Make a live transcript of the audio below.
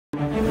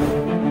And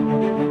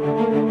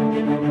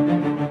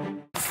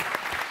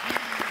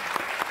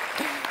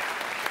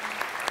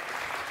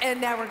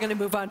now we're going to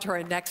move on to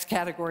our next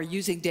category,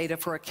 using data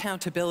for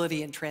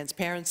accountability and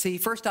transparency.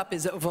 First up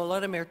is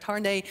Volodymyr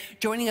Tarnay,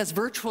 joining us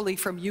virtually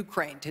from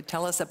Ukraine to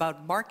tell us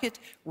about Market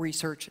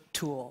Research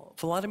Tool.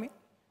 Volodymyr?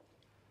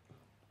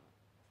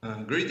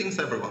 Greetings,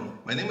 everyone.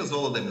 My name is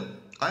Volodymyr.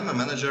 I'm a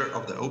manager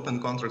of the Open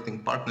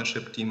Contracting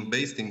Partnership team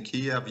based in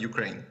Kiev,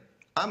 Ukraine.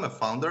 I'm a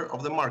founder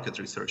of the Market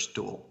Research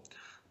Tool.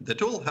 The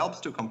tool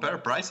helps to compare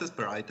prices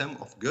per item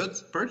of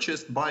goods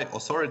purchased by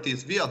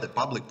authorities via the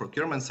public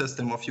procurement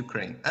system of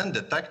Ukraine and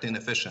detect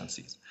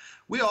inefficiencies.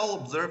 We all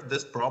observed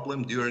this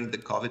problem during the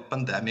COVID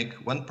pandemic,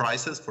 when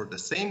prices for the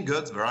same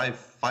goods vary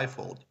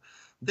fivefold.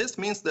 This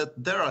means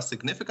that there are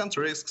significant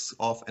risks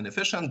of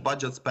inefficient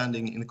budget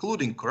spending,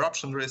 including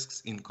corruption risks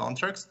in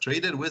contracts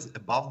traded with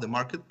above the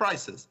market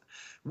prices.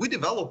 We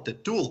developed a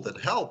tool that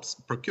helps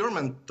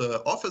procurement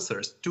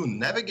officers to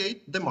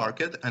navigate the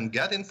market and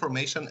get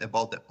information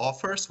about the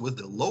offers with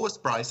the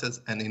lowest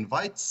prices and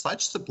invite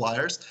such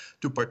suppliers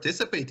to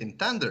participate in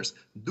tenders,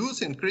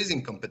 thus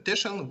increasing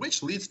competition,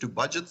 which leads to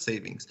budget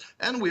savings.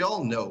 And we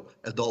all know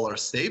a dollar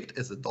saved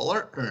is a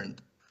dollar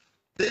earned.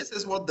 This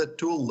is what the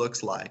tool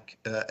looks like.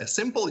 A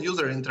simple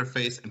user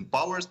interface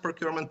empowers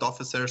procurement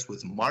officers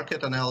with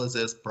market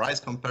analysis, price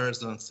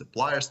comparison,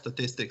 supplier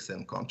statistics,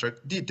 and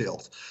contract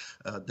details.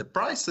 The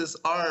prices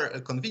are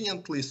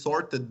conveniently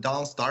sorted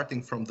down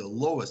starting from the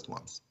lowest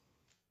ones.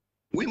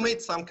 We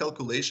made some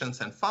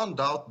calculations and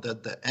found out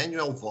that the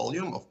annual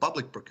volume of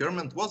public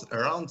procurement was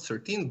around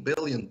 $13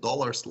 billion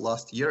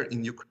last year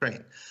in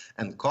Ukraine,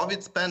 and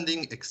COVID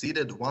spending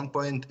exceeded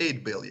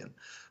 $1.8 billion.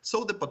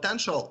 So the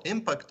potential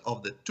impact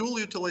of the tool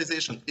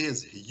utilization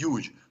is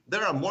huge.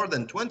 There are more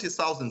than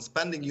 20,000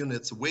 spending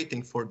units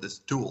waiting for this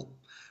tool.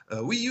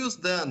 We use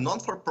the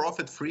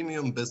non-for-profit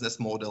freemium business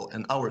model,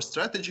 and our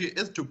strategy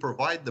is to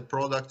provide the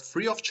product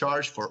free of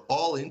charge for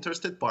all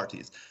interested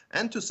parties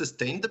and to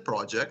sustain the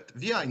project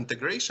via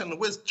integration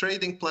with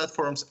trading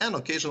platforms and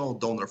occasional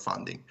donor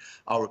funding.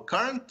 Our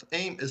current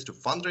aim is to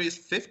fundraise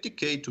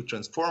 50K to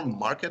transform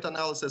market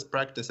analysis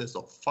practices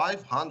of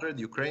 500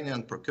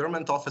 Ukrainian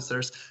procurement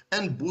officers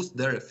and boost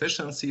their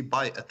efficiency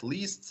by at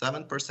least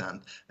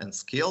 7% and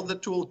scale the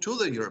tool to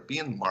the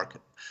European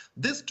market.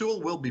 This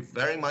tool will be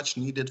very much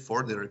needed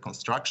for the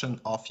reconstruction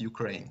of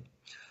Ukraine.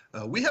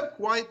 We have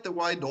quite a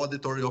wide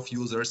auditory of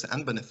users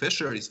and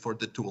beneficiaries for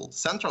the tool.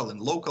 Central and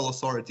local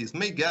authorities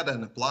may get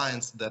an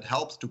appliance that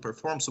helps to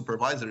perform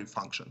supervisory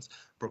functions.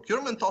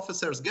 Procurement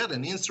officers get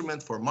an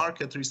instrument for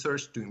market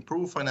research to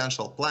improve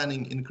financial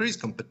planning, increase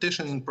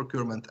competition in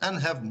procurement,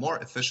 and have more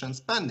efficient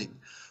spending.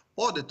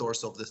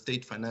 Auditors of the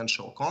state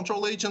financial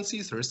control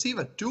agencies receive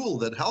a tool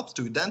that helps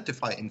to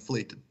identify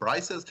inflated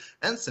prices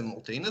and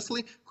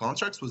simultaneously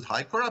contracts with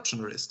high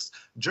corruption risks.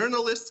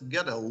 Journalists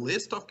get a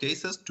list of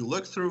cases to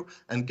look through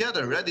and get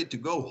a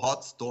ready-to-go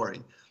hot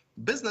story.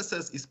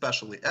 Businesses,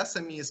 especially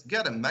SMEs,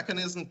 get a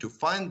mechanism to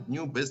find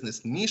new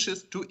business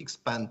niches to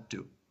expand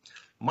to.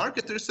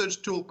 Market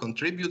Research Tool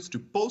contributes to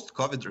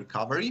post-COVID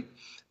recovery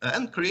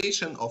and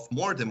creation of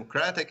more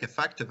democratic,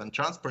 effective, and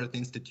transparent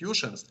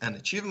institutions and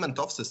achievement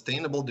of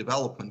sustainable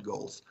development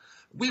goals.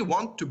 We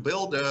want to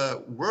build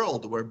a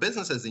world where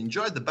businesses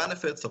enjoy the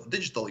benefits of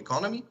digital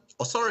economy,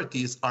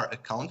 authorities are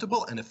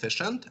accountable and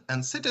efficient,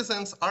 and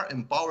citizens are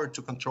empowered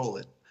to control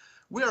it.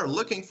 We are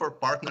looking for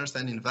partners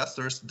and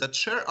investors that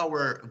share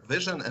our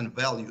vision and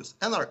values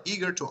and are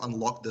eager to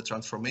unlock the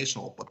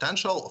transformational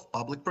potential of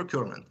public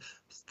procurement.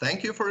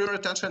 Thank you for your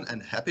attention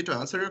and happy to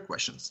answer your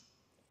questions.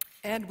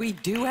 And we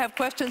do have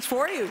questions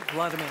for you,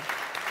 Volodymyr.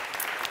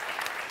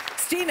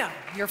 Stina,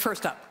 you're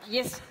first up.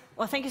 Yes.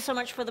 Well, thank you so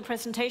much for the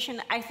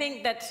presentation. I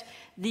think that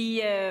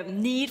the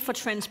need for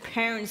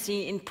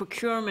transparency in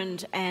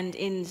procurement and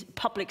in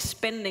public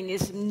spending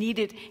is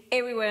needed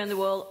everywhere in the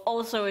world,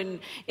 also in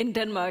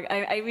Denmark.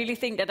 I really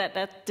think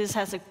that this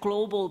has a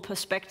global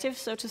perspective,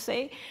 so to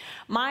say.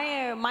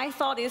 My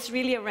thought is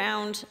really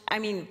around, I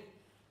mean,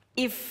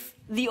 if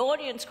the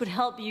audience could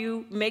help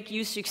you, make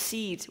you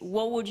succeed,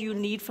 what would you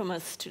need from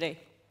us today?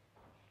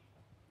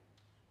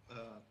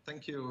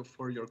 Thank you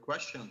for your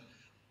question.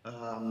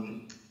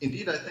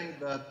 Indeed, I think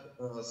that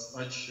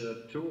such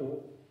a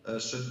tool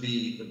should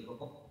be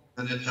developed,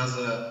 and it has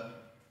a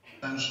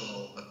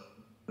potential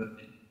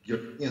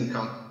European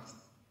countries,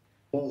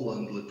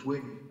 Poland,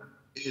 Lithuania,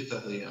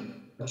 Italy,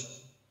 and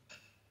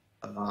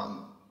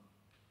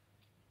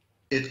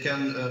it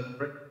can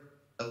bring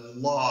a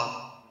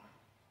lot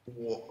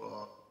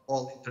for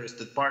all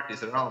interested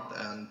parties around,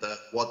 and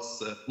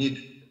what's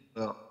needed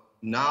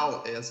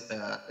now is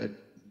a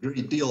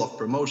great deal of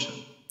promotion.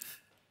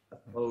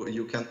 So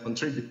you can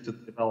contribute to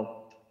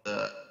develop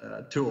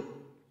the tool.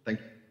 Thank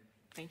you.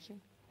 Thank you.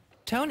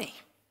 Tony.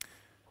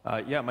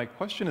 Yeah, my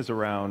question is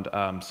around,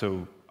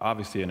 so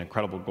obviously an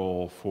incredible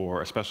goal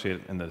for,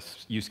 especially in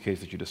this use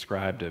case that you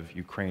described of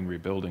Ukraine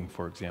rebuilding,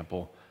 for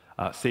example.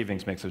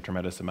 Savings makes a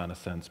tremendous amount of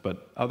sense,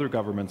 but other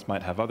governments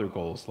might have other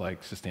goals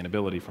like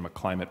sustainability from a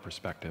climate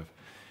perspective.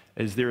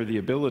 is there the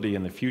ability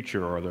in the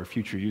future, or are there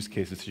future use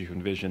cases that you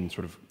envision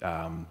sort of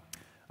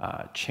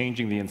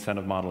changing the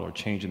incentive model or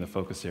changing the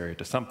focus area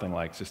to something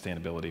like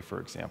sustainability, for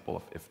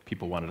example, if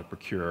people wanted to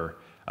procure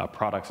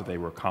products that they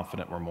were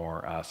confident were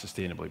more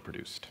sustainably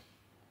produced?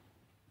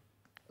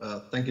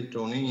 Thank you,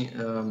 Tony.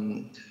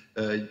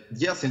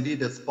 Yes,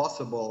 indeed, it's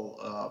possible.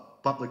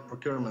 Public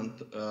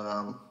procurement,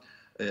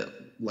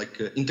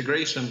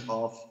 integration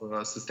of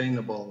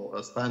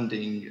sustainable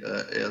spending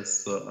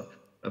is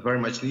very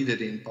much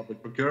needed in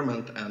public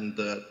procurement, and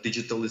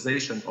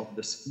digitalization of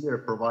the sphere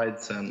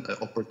provides an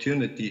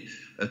opportunity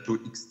to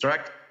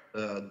extract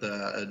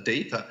the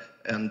data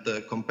and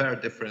compare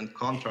different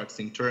contracts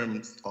in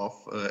terms of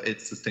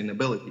its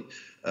sustainability.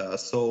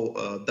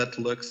 So that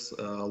looks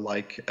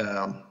like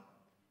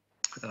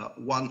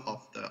one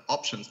of the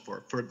options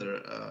for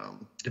further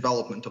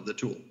development of the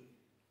tool.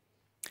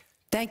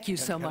 Thank you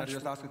so much. Can I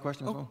just ask a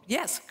question as well?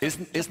 Yes.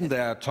 Isn't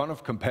there a ton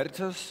of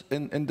competitors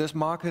in this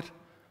market?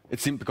 It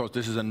seems, because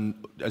this is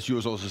as you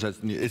also said,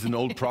 it's an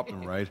old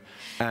problem, right?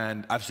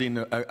 And I've seen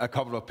a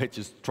couple of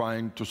pitches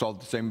trying to solve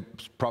the same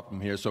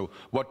problem here. So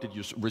what did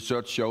your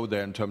research show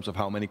there in terms of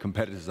how many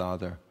competitors are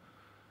there?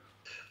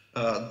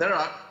 There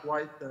are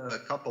quite a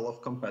couple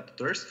of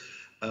competitors,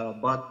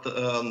 but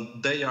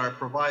they are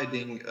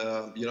providing,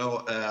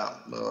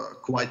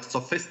 quite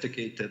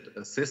sophisticated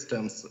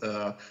systems,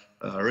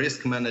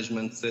 risk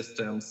management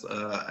systems,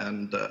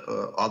 and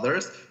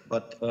others.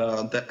 But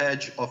the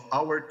edge of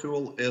our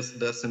tool is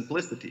the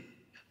simplicity.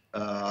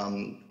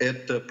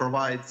 It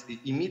provides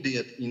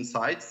immediate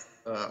insights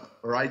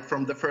right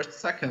from the first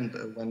second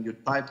when you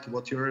typed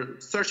what you're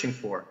searching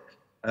for.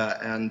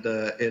 And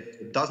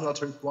it does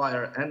not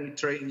require any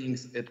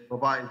trainings. It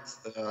provides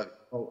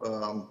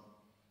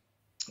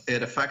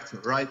it affects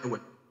right away.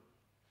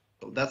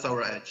 So that's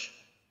our edge.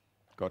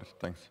 Got it.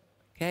 Thanks.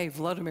 Okay,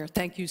 Volodymyr,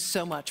 thank you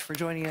so much for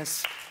joining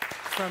us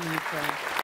from Ukraine.